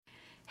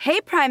Hey,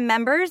 Prime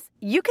members,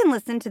 you can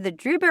listen to the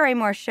Drew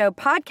Barrymore Show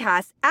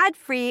podcast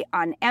ad-free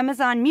on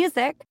Amazon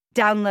Music.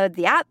 Download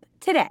the app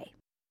today.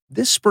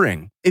 This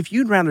spring, if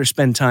you'd rather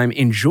spend time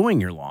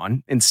enjoying your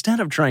lawn instead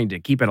of trying to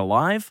keep it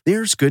alive,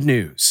 there's good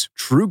news.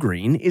 True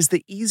Green is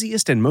the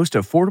easiest and most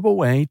affordable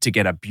way to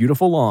get a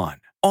beautiful lawn.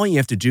 All you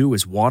have to do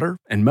is water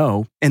and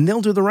mow, and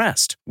they'll do the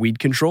rest. Weed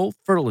control,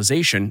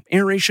 fertilization,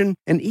 aeration,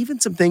 and even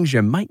some things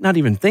you might not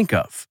even think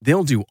of.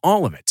 They'll do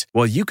all of it,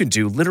 while you can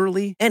do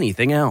literally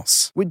anything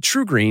else. With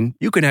True Green,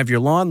 you can have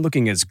your lawn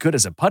looking as good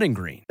as a putting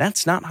green.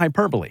 That's not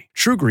hyperbole.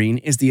 True Green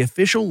is the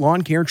official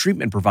lawn care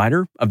treatment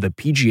provider of the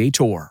PGA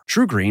Tour.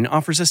 True Green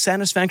offers a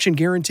satisfaction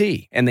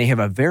guarantee, and they have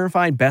a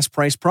verified best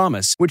price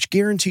promise, which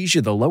guarantees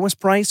you the lowest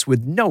price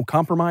with no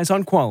compromise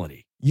on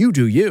quality. You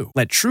do you.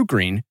 Let True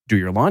Green do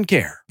your lawn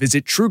care.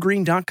 Visit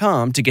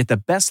TrueGreen.com to get the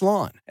best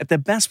lawn at the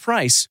best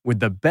price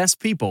with the best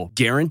people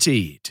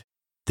guaranteed.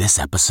 This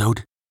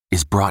episode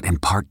is brought in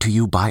part to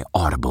you by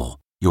Audible,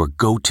 your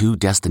go-to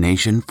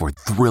destination for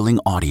thrilling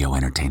audio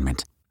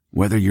entertainment.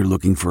 Whether you're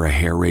looking for a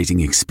hair-raising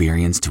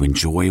experience to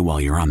enjoy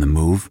while you're on the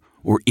move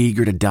or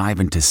eager to dive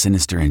into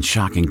sinister and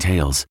shocking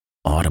tales,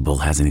 Audible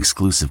has an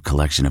exclusive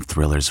collection of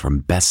thrillers from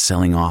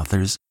best-selling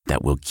authors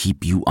that will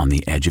keep you on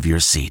the edge of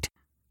your seat.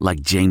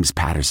 Like James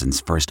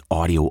Patterson's first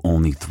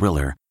audio-only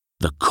thriller,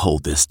 The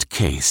Coldest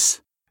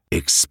Case.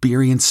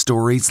 Experience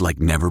stories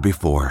like never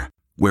before,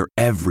 where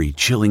every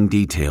chilling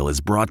detail is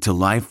brought to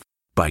life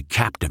by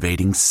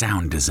captivating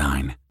sound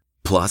design.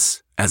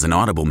 Plus, as an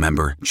Audible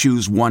member,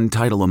 choose one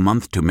title a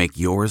month to make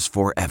yours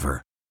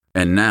forever.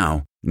 And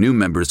now, new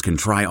members can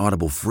try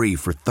Audible free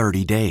for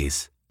 30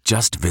 days.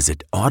 Just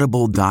visit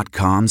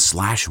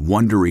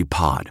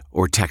audible.com/WonderyPod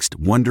or text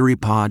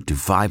WonderyPod to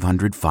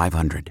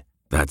 500-500.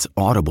 That's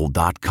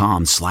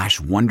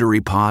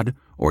audible.com/WonderyPod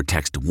or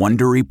text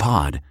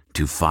WonderyPod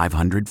to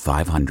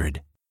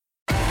 500-500.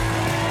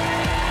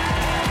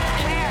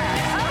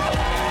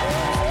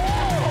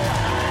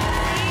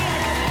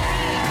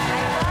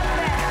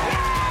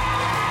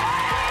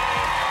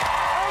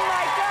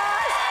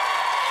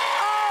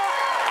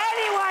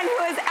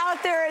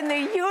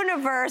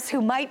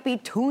 Who might be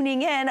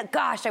tuning in.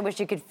 Gosh, I wish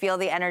you could feel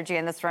the energy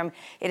in this room.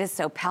 It is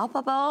so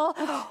palpable.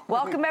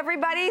 Welcome,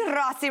 everybody.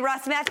 Rossi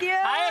Ross Matthews.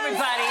 Hi,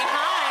 everybody.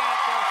 Hi. It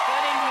feels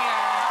good in here.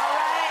 All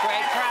right.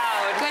 Great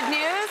crowd. Good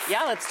news?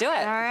 Yeah, let's do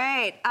it. All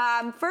right.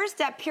 First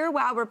up, Pure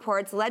Wow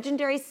reports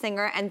legendary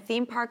singer and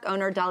theme park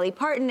owner Dolly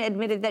Parton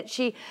admitted that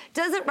she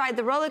doesn't ride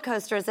the roller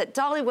coasters at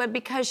Dollywood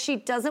because she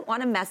doesn't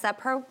want to mess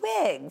up her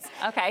wigs.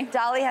 Okay.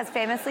 Dolly has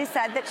famously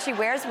said that she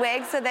wears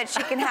wigs so that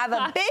she can have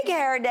a big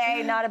hair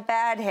day, not a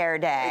bad hair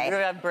day.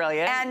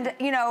 Brilliant. And,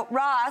 you know,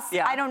 Ross,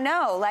 yeah. I don't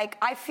know. Like,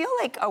 I feel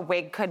like a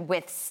wig could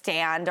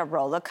withstand a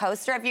roller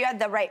coaster if you had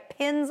the right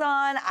pins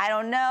on. I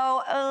don't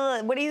know.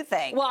 What do you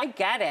think? Well, I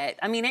get it.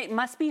 I mean, it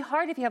must be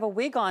hard if you have a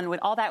wig on with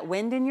all that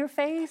wind in your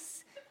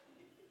face.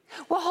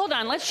 Well, hold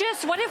on. What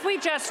if we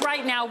just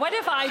right now, what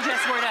if I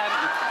just were to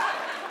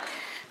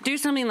do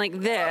something like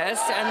this,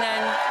 and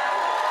then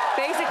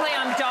basically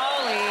I'm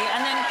Dolly,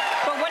 and then,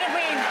 but what if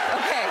we,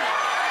 okay,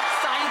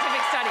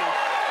 scientific study.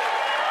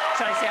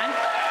 Should I stand?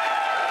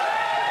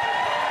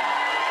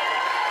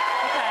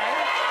 Okay.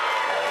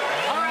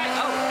 All right.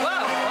 Oh,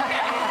 whoa.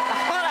 Okay.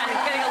 Hold on.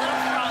 It's getting a little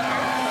stronger.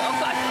 Oh,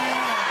 God.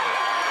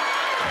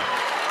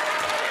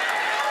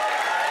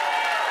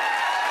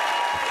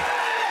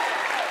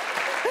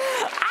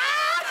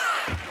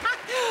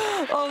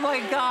 Oh my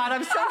God,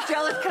 I'm so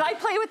jealous. Can I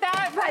play with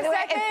that for By a the way,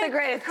 second? it's the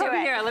greatest. Come Do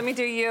it. here, let me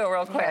do you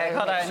real quick. Okay,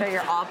 Hold make on. sure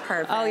you're all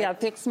perfect. Oh yeah,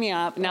 fix me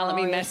up. Now let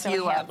me you're mess so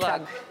you up.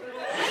 handsome. Look.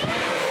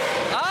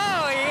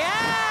 Oh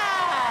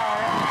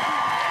yeah!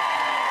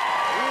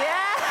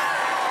 Yeah!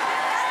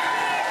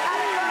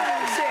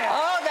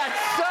 Oh,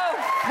 that's so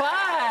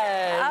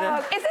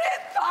fun! Isn't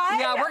it fun?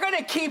 Yeah, we're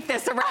gonna keep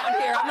this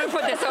around here. I'm gonna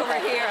put this over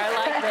here. I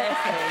like this.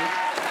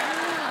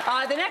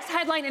 The next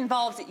headline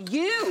involves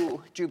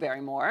you, Drew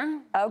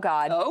Barrymore. Oh,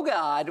 God. Oh,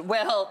 God.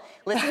 Well,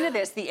 listen to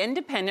this. The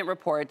Independent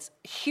reports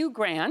Hugh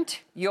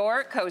Grant,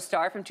 your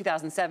co-star from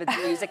 2007's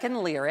Music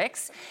and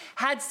Lyrics,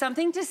 had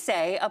something to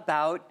say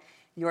about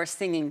your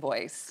singing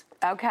voice.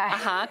 Okay.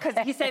 Because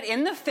he said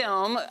in the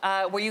film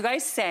where you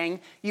guys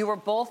sang, you were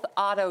both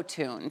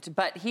auto-tuned,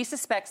 but he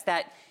suspects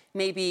that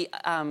maybe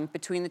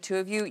between the two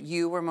of you,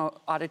 you were more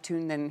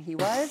auto-tuned than he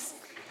was.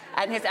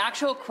 And his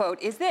actual quote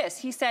is this.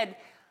 He said,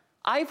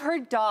 "I've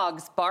heard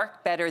dogs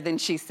bark better than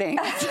she sings."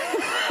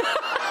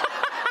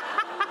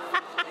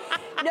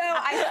 No,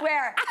 I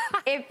swear,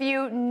 if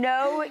you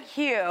know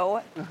Hugh,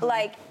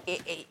 like,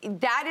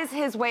 that is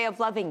his way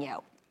of loving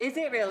you. Is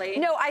it really?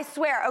 No, I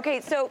swear.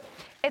 Okay, so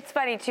it's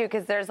funny, too,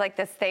 because there's, like,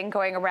 this thing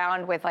going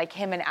around with, like,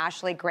 him and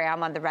Ashley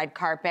Graham on the red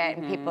carpet,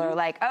 and people are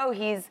like, oh,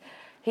 he's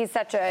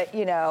such a,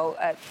 you know,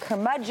 a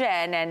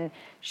curmudgeon, and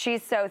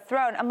she's so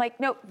thrown. I'm like,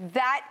 no,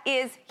 that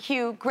is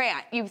Hugh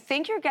Grant. You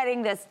think you're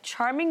getting this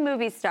charming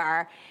movie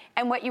star,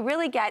 and what you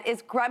really get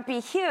is Grumpy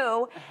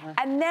Hugh,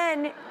 and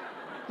then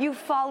you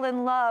fall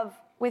in love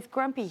with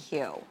Grumpy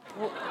Hugh.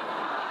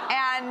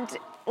 And,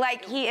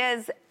 like, he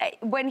is,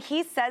 when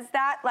he says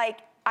that, like,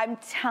 I'm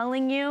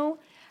telling you,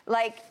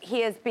 Like,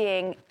 he is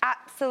being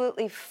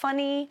absolutely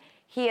funny.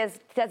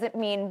 Doesn't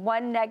mean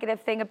one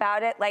negative thing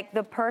about it. Like,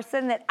 the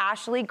person that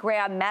Ashley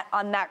Graham met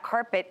on that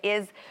carpet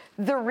is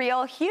the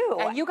real Hugh.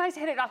 And you guys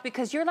hit it off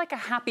because you're like a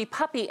happy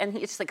puppy, and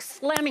he's like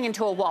slamming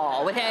into a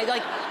wall. Was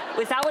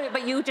that what?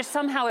 But you just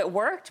somehow it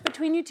worked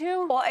between you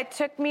two. Well, it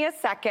took me a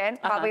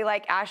second, probably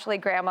like Ashley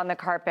Graham on the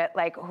carpet.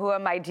 Like, who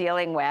am I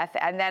dealing with?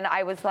 And then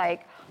I was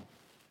like,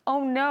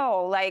 oh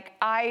no, like,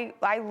 I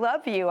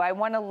love you. I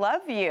want to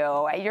love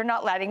you. You're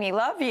not letting me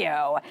love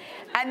you.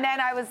 And then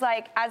I was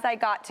like, as I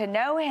got to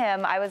know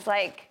him, I was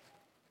like,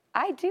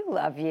 I do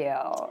love you.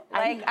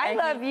 Like, I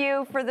love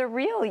you for the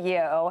real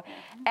you.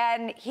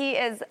 And he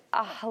is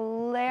a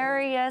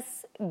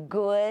hilarious,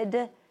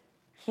 good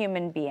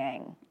human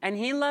being. And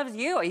he loves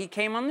you. He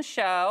came on the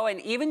show, and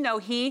even though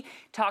he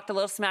talked a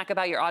little smack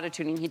about your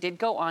auto-tuning, he did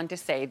go on to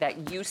say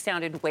that you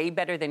sounded way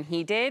better than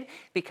he did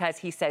because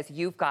he says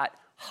you've got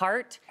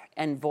heart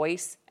and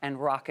voice and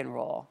rock and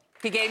roll.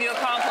 He gave you a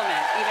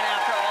compliment even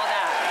after all that.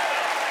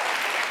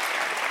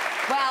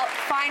 Well,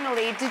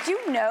 finally, did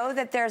you know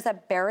that there's a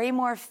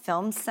Barrymore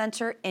Film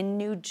Center in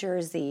New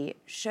Jersey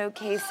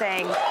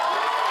showcasing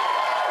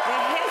the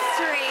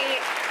history,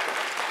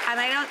 and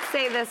I don't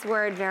say this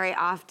word very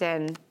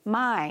often,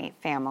 my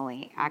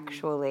family,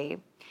 actually.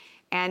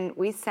 And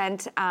we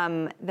sent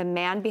the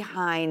man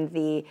behind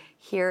the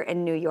Here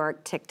in New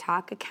York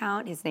TikTok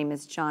account, his name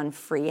is John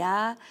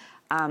Freya,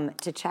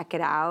 to check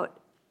it out.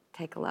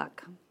 Take a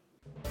look.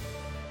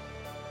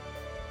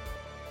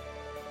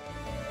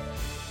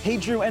 Hey,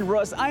 Drew and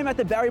Ross, I'm at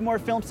the Barrymore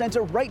Film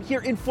Center right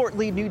here in Fort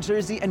Lee, New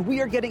Jersey, and we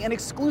are getting an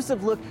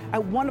exclusive look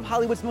at one of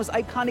Hollywood's most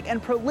iconic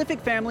and prolific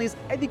families.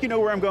 I think you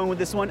know where I'm going with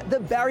this one, the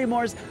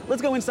Barrymores.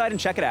 Let's go inside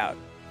and check it out.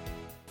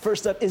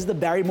 First up is the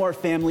Barrymore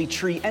family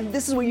tree, and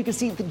this is where you can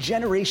see the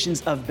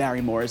generations of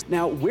Barrymores.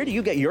 Now, where do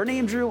you get your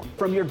name, Drew?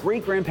 From your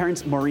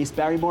great-grandparents, Maurice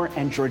Barrymore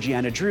and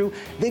Georgiana Drew.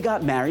 They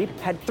got married,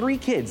 had 3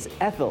 kids,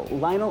 Ethel,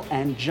 Lionel,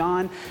 and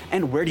John.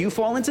 And where do you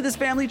fall into this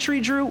family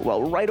tree, Drew?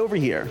 Well, right over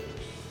here.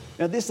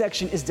 Now, this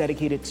section is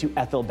dedicated to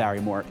Ethel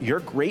Barrymore, your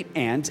great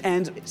aunt,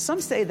 and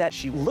some say that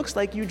she looks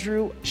like you,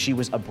 Drew. She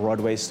was a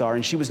Broadway star,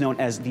 and she was known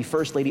as the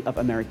First Lady of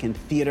American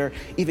Theater,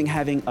 even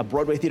having a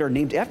Broadway theater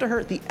named after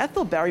her, the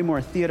Ethel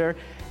Barrymore Theater.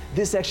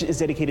 This section is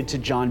dedicated to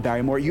John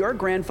Barrymore, your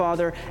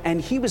grandfather, and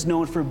he was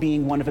known for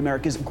being one of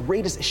America's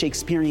greatest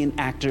Shakespearean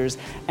actors,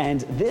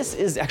 and this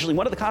is actually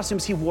one of the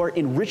costumes he wore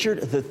in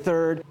Richard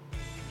III.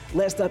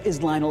 Last up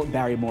is Lionel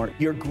Barrymore,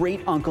 your great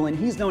uncle, and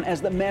he's known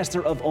as the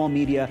master of all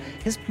media.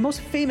 His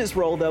most famous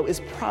role, though, is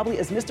probably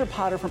as Mr.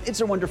 Potter from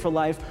It's a Wonderful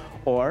Life,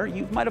 or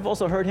you might have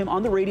also heard him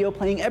on the radio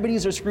playing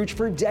Ebenezer Scrooge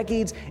for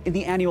decades in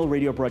the annual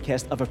radio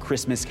broadcast of A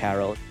Christmas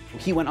Carol.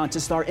 He went on to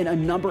star in a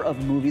number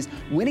of movies,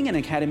 winning an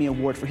Academy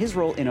Award for his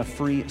role in A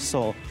Free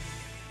Soul.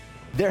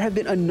 There have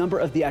been a number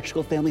of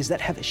theatrical families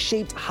that have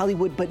shaped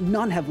Hollywood, but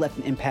none have left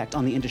an impact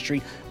on the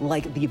industry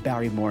like the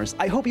Barrymores.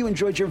 I hope you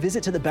enjoyed your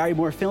visit to the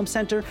Barrymore Film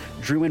Center.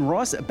 Drew and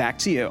Ross, back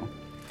to you. And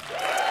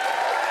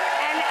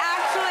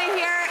actually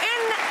here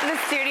in the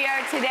studio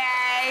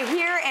today,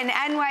 here in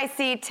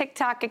NYC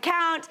TikTok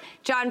account,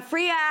 John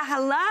Freya,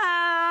 hello.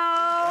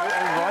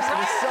 And Ross, it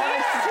is so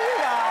nice to see you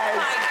guys. Oh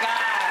my gosh.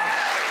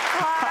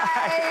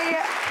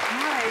 Hi.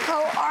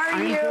 How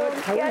are you? Good.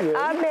 How are you?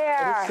 Up there.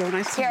 It is so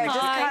nice to Here, meet you.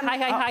 just Hi, come.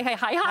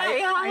 hi.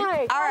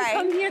 All right.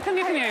 Come here,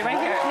 right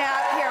here. Now,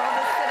 here, we'll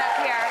just sit up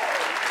here.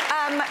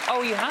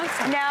 Oh, you have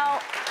some. Now,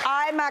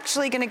 I'm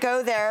actually going to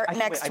go there I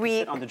next can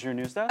week. sit on the Drew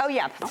News desk? Oh,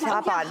 yeah,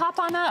 hop on. Hop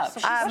on up.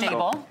 She's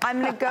stable.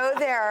 I'm going to go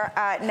there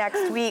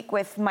next week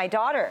with my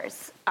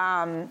daughters.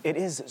 It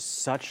is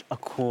such a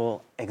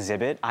cool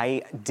exhibit.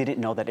 I didn't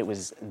know that it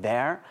was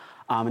there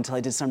until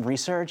I did some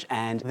research,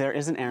 and there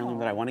is an heirloom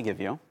that I want to give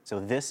you. So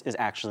this is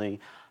actually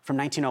from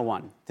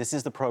 1901. This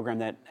is the program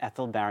that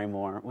Ethel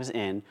Barrymore was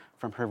in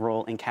from her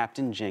role in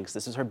Captain Jinx.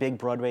 This is her big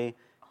Broadway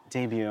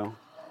debut.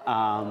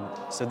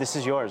 So this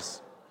is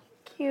yours.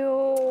 Thank you.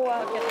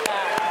 Look at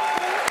that.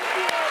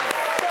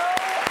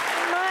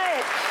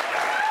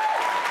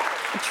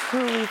 Thank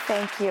you so much. Truly,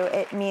 thank you.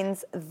 It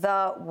means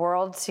the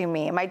world to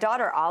me. My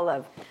daughter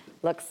Olive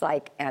looks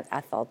like Aunt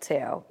Ethel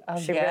too.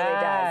 She really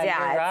does. Yeah,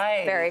 you're it's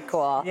right. very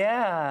cool.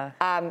 Yeah.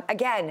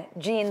 Again,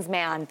 jeans,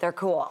 man, they're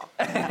cool.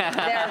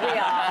 They're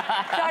real.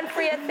 John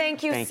Freya,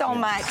 thank you so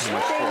much.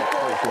 Thank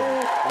you.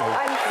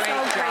 I'm so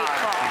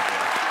grateful.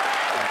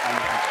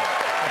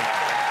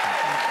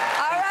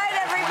 All right,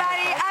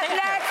 everybody. Up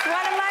next,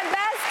 one of my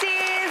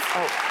besties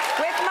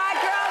with my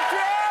girl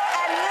Drew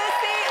and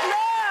Lucy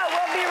Liu.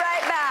 We'll be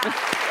right back.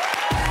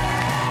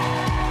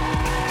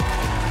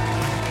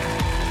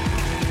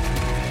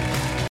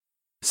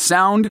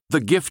 Sound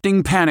the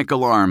gifting panic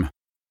alarm.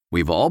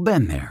 We've all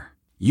been there.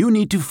 You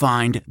need to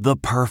find the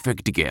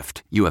perfect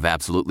gift. You have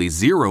absolutely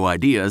zero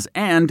ideas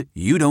and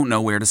you don't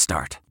know where to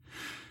start.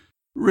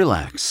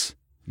 Relax.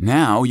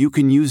 Now you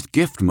can use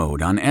gift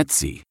mode on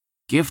Etsy.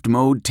 Gift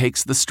mode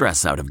takes the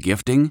stress out of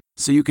gifting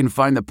so you can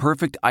find the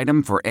perfect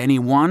item for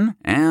anyone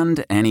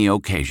and any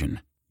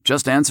occasion.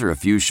 Just answer a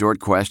few short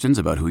questions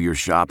about who you're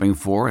shopping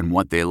for and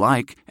what they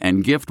like,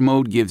 and Gift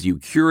Mode gives you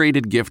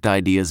curated gift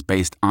ideas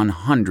based on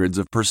hundreds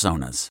of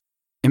personas.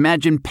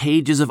 Imagine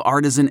pages of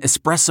artisan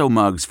espresso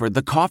mugs for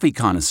the coffee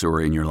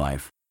connoisseur in your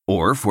life.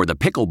 Or for the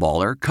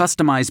pickleballer,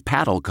 customized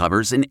paddle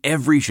covers in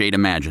every shade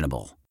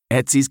imaginable.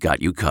 Etsy's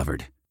got you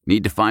covered.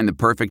 Need to find the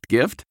perfect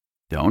gift?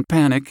 Don't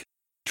panic.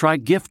 Try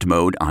Gift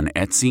Mode on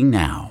Etsy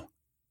now.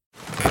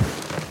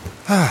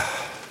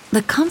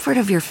 The comfort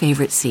of your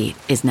favorite seat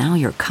is now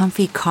your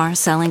comfy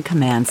car-selling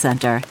command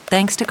center,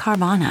 thanks to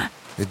Carvana.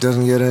 It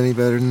doesn't get any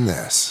better than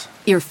this.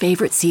 Your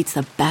favorite seat's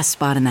the best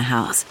spot in the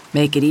house.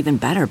 Make it even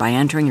better by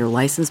entering your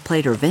license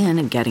plate or VIN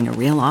and getting a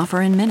real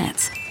offer in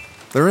minutes.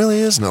 There really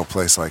is no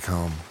place like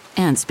home.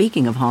 And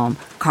speaking of home,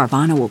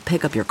 Carvana will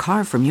pick up your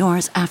car from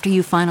yours after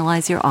you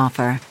finalize your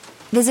offer.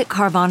 Visit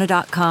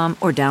Carvana.com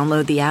or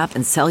download the app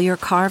and sell your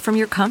car from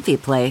your comfy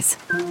place.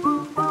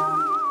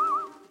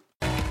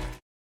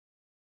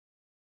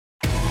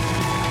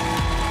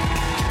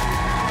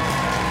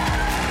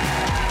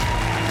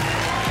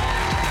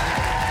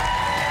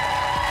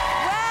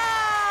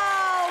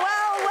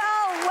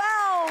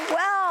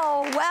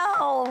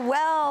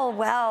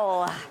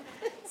 Well,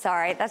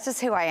 sorry, that's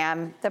just who I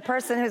am. The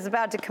person who's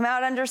about to come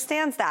out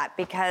understands that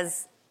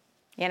because,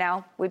 you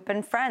know, we've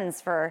been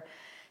friends for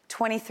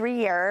 23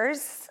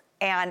 years,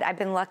 and I've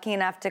been lucky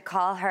enough to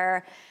call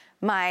her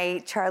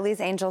my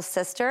Charlie's Angel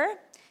sister.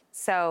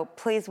 So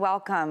please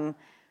welcome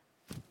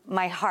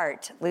my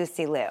heart,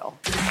 Lucy Liu.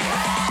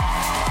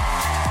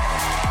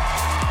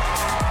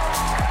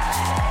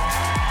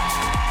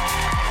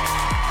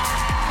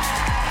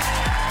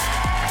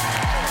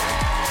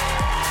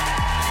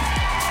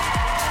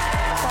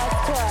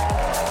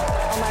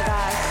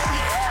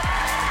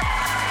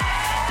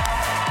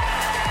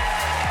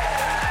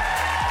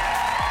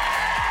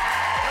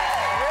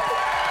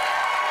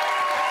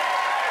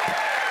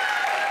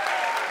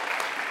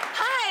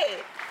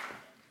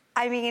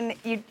 I mean,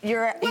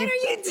 you're. What are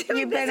you doing?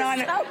 You've been this on.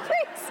 Is so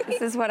crazy.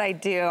 This is what I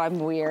do. I'm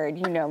weird.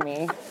 You know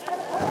me.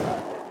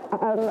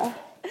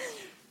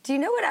 Do you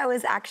know what I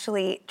was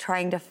actually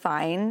trying to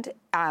find?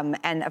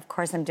 And of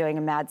course, I'm doing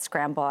a mad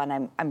scramble,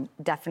 and I'm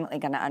definitely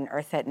going to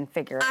unearth it and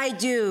figure. I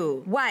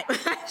do. What?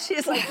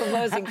 She's like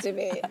proposing to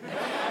me.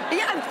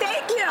 Yeah,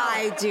 thank you.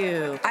 I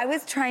do. I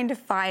was trying to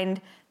find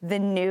the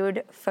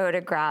nude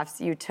photographs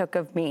you took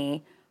of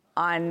me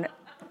on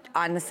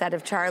the set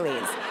of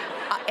Charlie's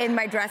in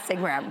my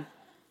dressing room.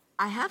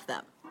 I have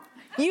them.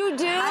 You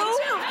do? I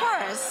do, of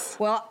course.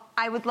 Well,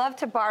 I would love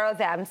to borrow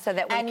them so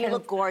that we And can. you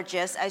look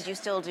gorgeous, as you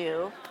still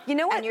do. You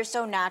know what? And you're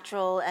so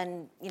natural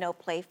and,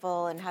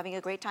 playful and having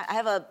a great time. I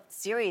have a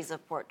series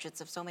of portraits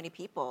of so many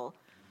people.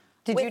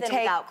 Did with you and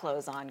take without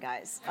clothes on,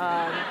 guys.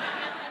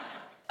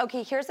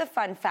 Okay, here's a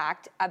fun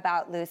fact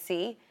about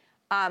Lucy.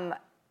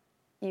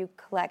 You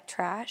collect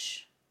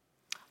trash.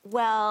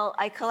 Well,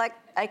 I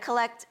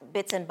collect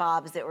bits and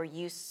bobs that were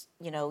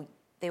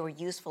they were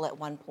useful at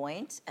one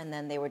point, and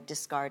then they were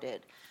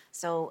discarded.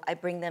 So I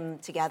bring them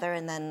together,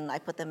 and then I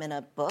put them in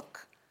a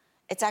book.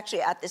 It's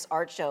actually at this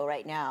art show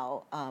right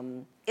now.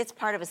 It's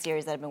part of a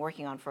series that I've been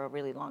working on for a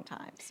really long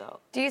time.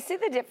 So. Do you see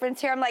the difference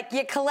here? I'm like,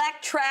 you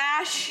collect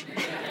trash?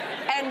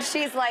 And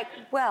she's like,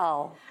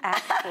 well,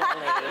 actually,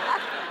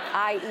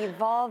 I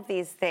evolve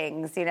these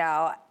things,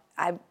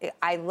 I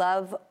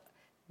love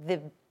the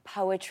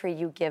poetry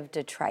you give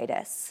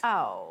detritus.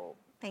 Oh,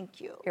 thank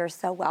you. You're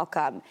so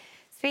welcome.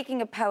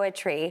 Speaking of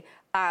poetry,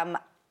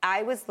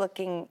 I was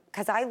looking,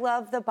 because I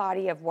love the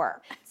body of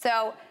work.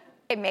 So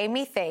it made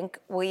me think,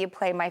 will you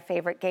play my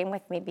favorite game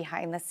with me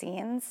behind the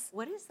scenes?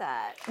 What is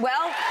that?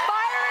 Well,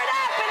 fire it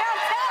up and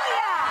I'll tell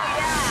ya.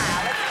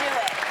 Yeah, let's do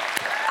it.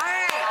 All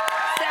right,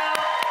 so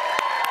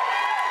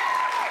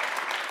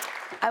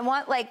I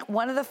want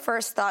one of the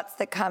first thoughts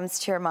that comes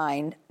to your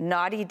mind,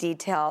 naughty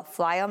detail,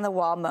 fly on the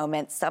wall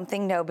moment,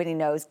 something nobody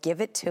knows, give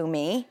it to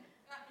me.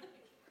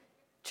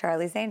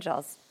 Charlie's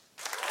Angels.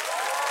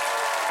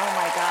 Oh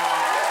my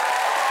God.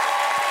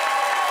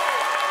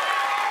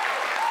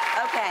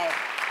 Okay,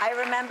 I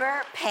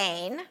remember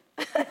pain.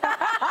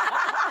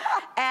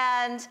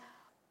 And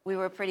we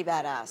were pretty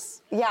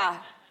badass. Yeah.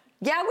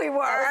 Yeah, we were.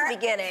 That was the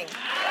beginning.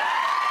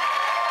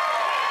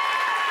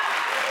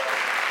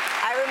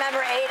 I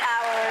remember 8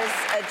 hours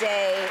a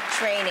day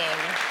training,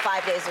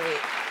 5 days a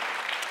week.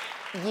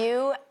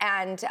 You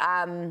and,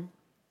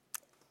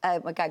 oh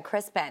my God,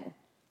 Crispin.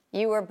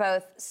 You were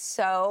both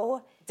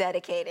so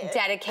dedicated,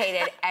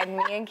 and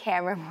me and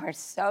Cameron were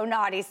so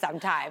naughty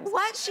sometimes.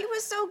 What? She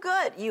was so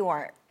good. You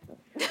weren't.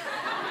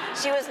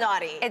 She was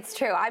naughty. It's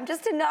true. I'm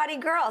just a naughty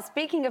girl.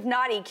 Speaking of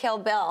naughty, Kill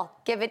Bill.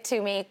 Give it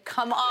to me.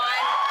 Come on.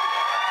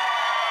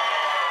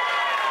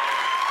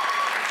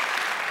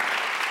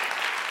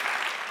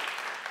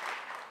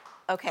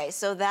 Okay,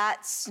 so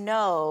that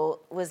snow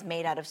was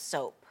made out of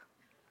soap.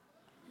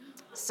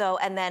 So,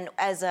 and then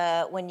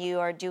when you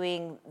are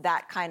doing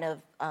that kind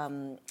of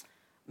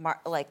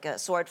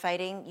sword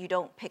fighting, you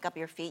don't pick up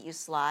your feet, you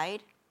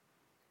slide.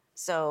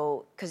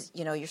 So, because,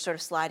 you're sort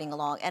of sliding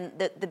along. And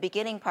the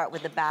beginning part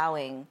with the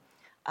bowing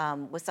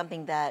was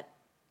something that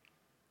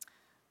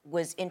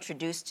was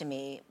introduced to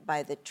me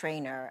by the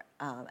trainer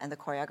and the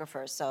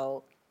choreographer.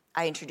 So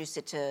I introduced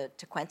it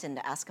to Quentin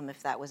to ask him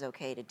if that was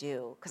okay to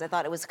do, because I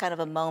thought it was kind of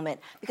a moment.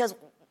 Because,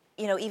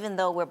 you know, even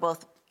though we're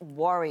both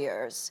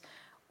warriors,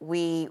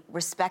 we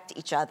respect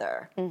each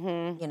other,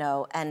 you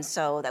know, and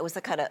so that was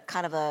the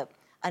kind of a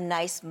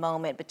nice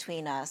moment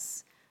between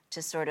us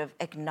to sort of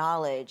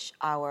acknowledge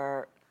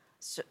our,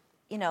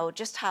 you know,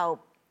 just how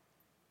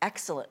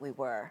excellent we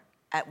were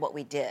at what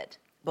we did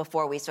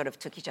before we sort of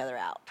took each other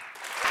out.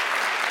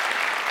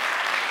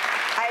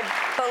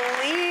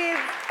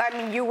 I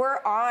mean, you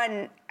were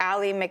on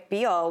Ally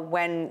McBeal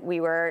when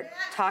we were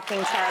talking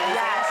Charlie's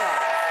Angels.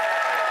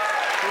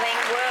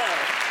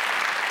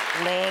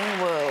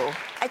 Ling Wu.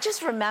 I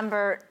just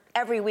remember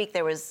every week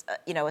there was,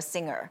 you know, a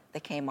singer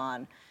that came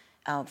on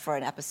for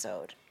an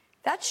episode.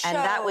 And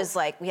that was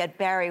like, we had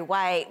Barry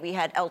White, we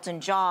had Elton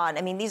John.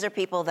 I mean, these are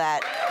people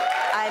that,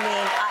 I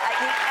mean,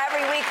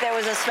 every week there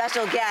was a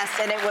special guest,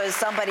 and it was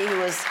somebody who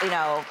was, you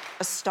know,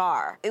 a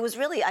star. It was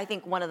really, I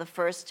think, one of the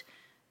first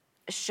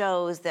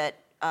shows that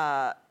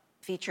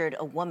featured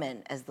a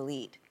woman as the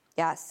lead.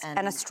 Yes,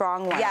 and a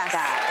strong one. Yes, it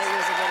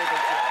was a really big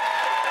deal.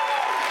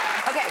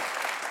 Okay,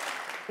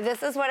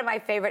 this is one of my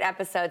favorite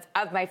episodes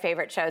of my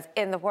favorite shows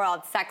in the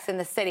world, Sex and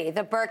the City,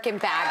 the Birkin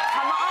bag.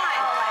 Come on!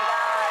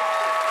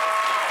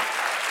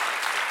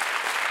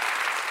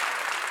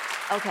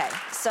 Okay,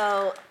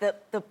 so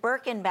the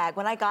Birkin bag,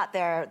 when I got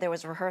there, there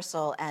was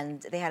rehearsal,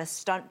 and they had a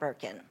stunt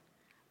Birkin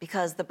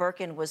because the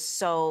Birkin was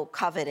so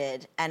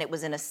coveted, and it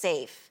was in a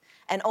safe.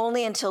 And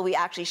only until we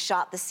actually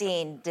shot the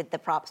scene did the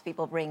props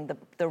people bring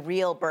the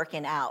real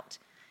Birkin out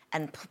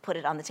and put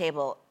it on the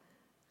table,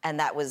 and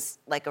that was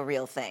like a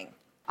real thing.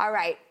 All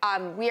right,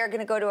 we are going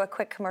to go to a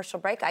quick commercial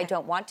break. I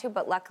don't want to,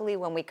 but luckily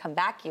when we come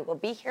back, you will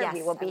be here. Yes,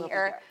 we will be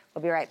here.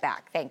 We'll be right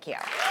back. Thank you.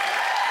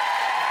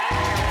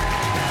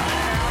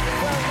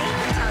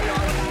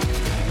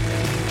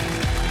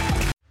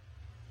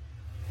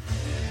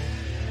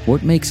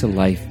 What makes a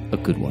life a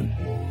good one?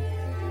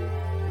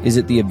 Is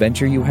it the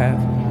adventure you have?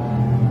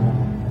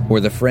 Or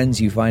the friends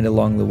you find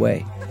along the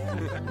way?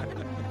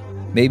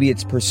 Maybe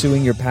it's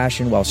pursuing your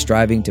passion while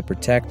striving to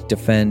protect,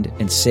 defend,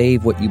 and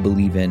save what you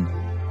believe in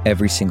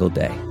every single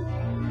day.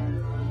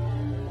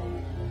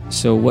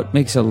 So what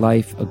makes a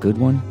life a good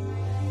one?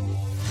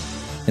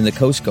 In the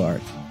Coast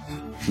Guard,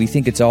 we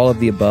think it's all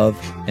of the above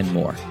and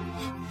more.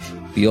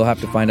 But you'll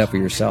have to find out for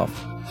yourself.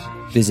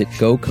 Visit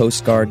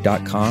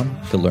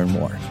gocoastguard.com to learn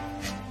more.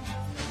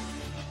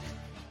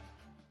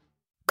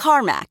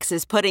 CarMax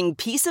is putting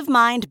peace of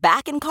mind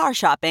back in car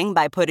shopping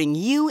by putting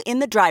you in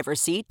the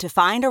driver's seat to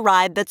find a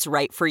ride that's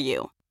right for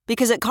you.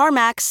 Because at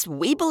CarMax,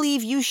 we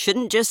believe you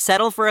shouldn't just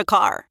settle for a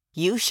car.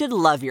 You should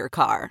love your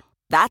car.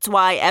 That's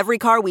why every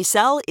car we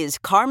sell is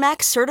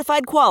CarMax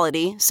certified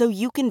quality, so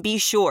you can be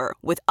sure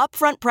with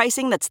upfront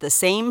pricing that's the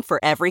same for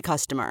every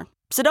customer.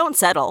 So don't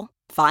settle.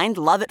 Find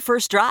love at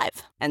first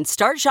drive and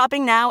start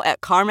shopping now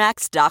at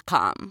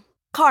CarMax.com.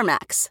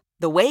 CarMax,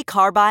 the way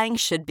car buying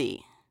should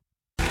be.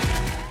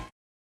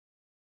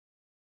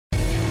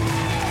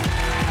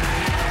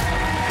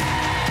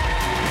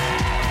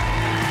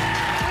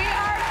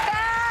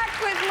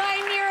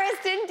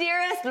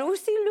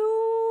 Lucy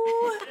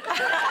Lou.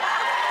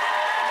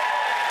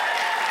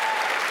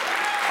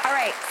 All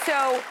right,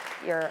 so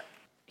you're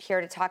here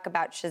to talk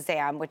about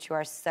Shazam, which you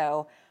are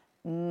so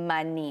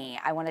money.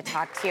 I want to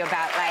talk to you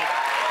about, like,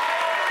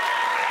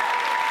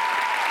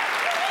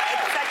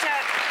 it's such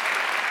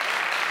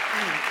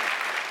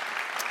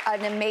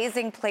an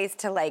amazing place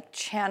to, like,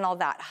 channel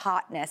that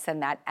hotness and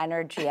that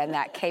energy and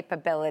that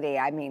capability.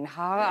 I mean,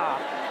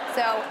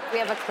 So we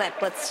have a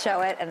clip. Let's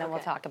show it, and then we'll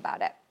talk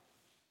about it.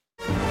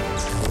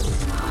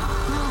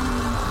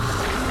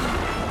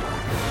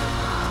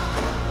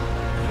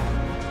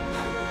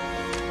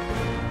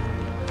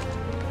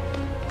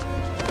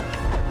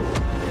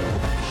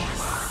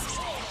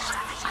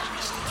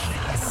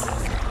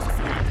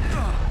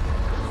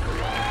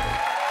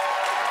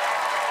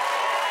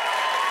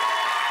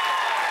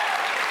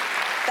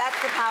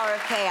 The power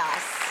of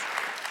chaos.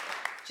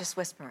 Just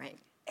whispering.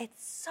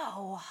 It's so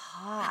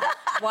hot.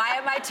 Why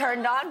am I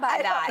turned on by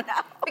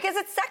that? Because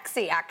it's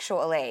sexy,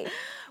 actually.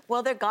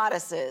 Well, they're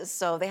goddesses,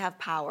 so they have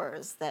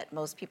powers that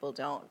most people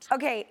don't.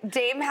 Okay,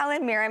 Dame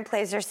Helen Mirren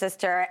plays your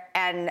sister,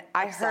 and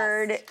I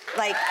heard,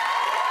 like,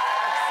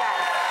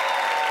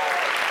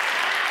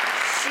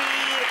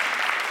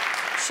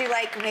 she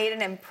like made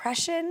an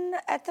impression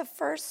at the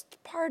first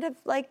part of,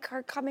 like,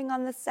 her coming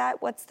on the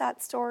set. What's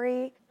that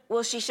story?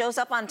 Well, she shows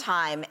up on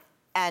time,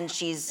 and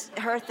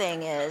her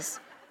thing is,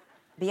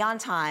 be on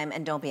time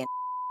and don't be an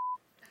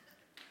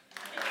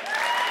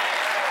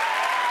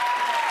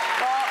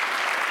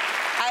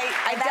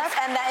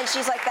and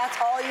she's like, that's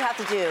all you have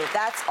to do.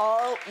 That's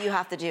all you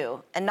have to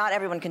do. And not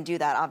everyone can do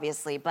that,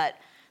 obviously, but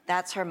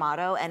that's her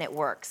motto, and it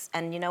works.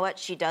 And you know what?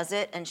 She does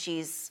it, and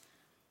she's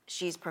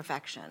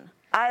perfection.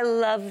 I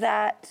love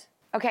that.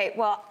 Okay,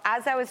 well,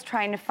 as I was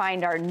trying to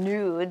find our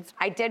nudes,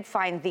 I did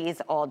find these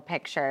old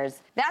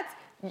pictures.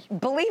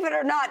 Believe it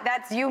or not,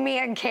 that's you, me,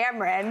 and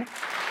Cameron.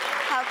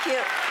 How cute.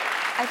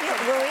 I feel,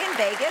 were we in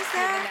Vegas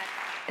there?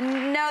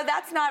 No,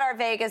 that's not our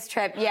Vegas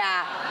trip.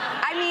 Yeah.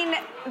 I mean,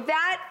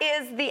 that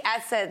is the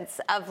essence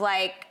of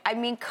like, I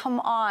mean, come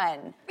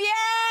on.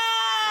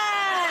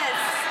 Yes!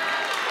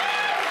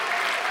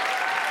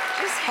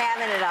 Just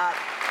hamming it up.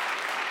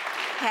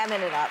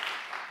 Hamming it up.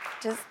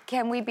 Just,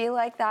 can we be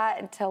like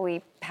that until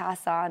we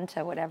pass on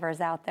to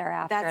whatever's out there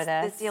after this?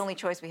 That's the only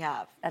choice we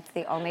have. That's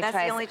the only choice.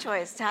 That's the only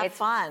choice, to have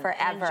fun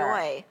forever. And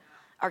enjoy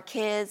our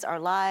kids, our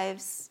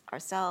lives,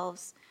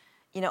 ourselves.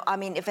 You know, I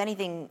mean, if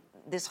anything,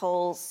 this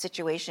whole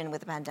situation with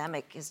the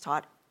pandemic has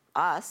taught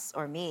us,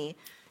 or me,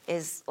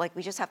 is like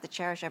we just have to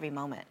cherish every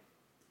moment.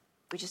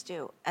 We just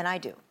do, and I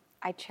do.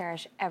 I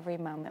cherish every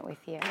moment with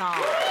you. No,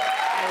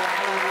 I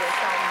love you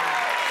so much.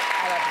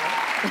 I love you.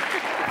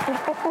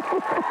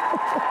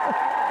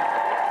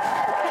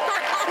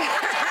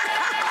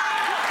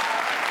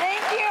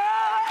 Thank you.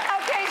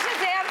 Okay,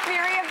 Shazam!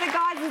 Fury of the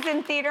Gods is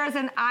in theaters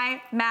and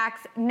IMAX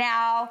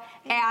now,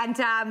 and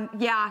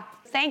yeah.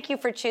 Thank you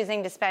for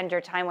choosing to spend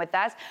your time with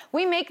us.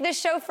 We make this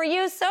show for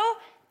you, so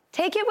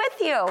take it with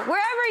you,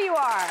 wherever you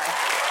are.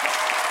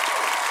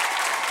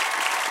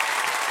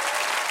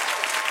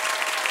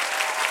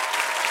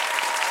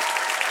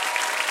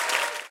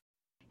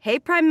 Hey,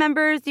 Prime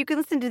members, you can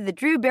listen to the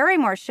Drew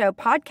Barrymore Show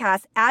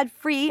podcast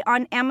ad-free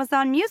on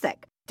Amazon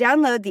Music.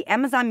 Download the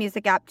Amazon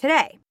Music app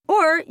today.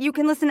 Or you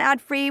can listen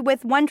ad-free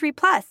with Wondery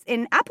Plus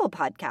in Apple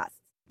Podcasts.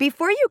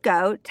 Before you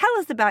go, tell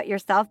us about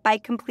yourself by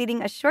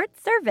completing a short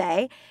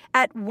survey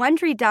at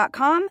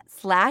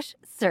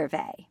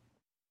Wondery.com/survey.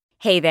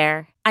 Hey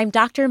there, I'm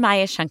Dr.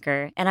 Maya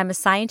Shankar, and I'm a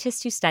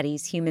scientist who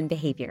studies human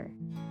behavior.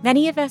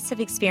 Many of us have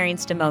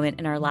experienced a moment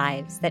in our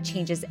lives that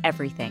changes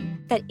everything,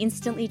 that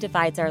instantly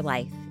divides our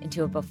life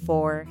into a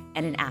before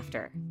and an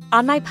after.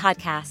 On my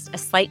podcast, A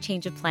Slight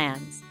Change of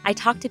Plans, I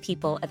talk to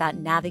people about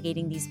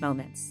navigating these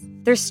moments.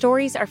 Their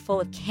stories are full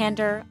of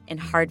candor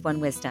and hard-won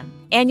wisdom.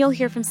 And you'll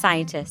hear from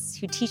scientists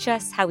who teach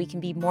us how we can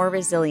be more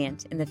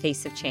resilient in the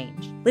face of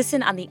change.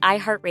 Listen on the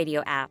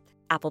iHeartRadio app,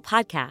 Apple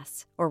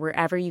Podcasts, or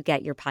wherever you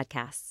get your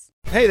podcasts.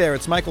 Hey there,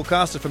 it's Michael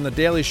Costa from The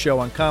Daily Show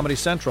on Comedy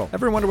Central.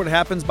 Ever wonder what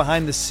happens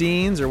behind the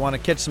scenes or want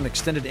to catch some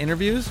extended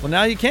interviews? Well,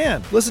 now you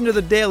can. Listen to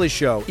The Daily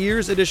Show,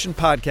 Ears Edition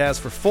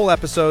podcast for full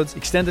episodes,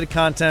 extended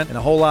content, and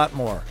a whole lot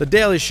more. The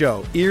Daily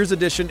Show, Ears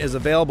Edition is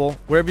available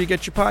wherever you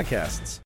get your podcasts.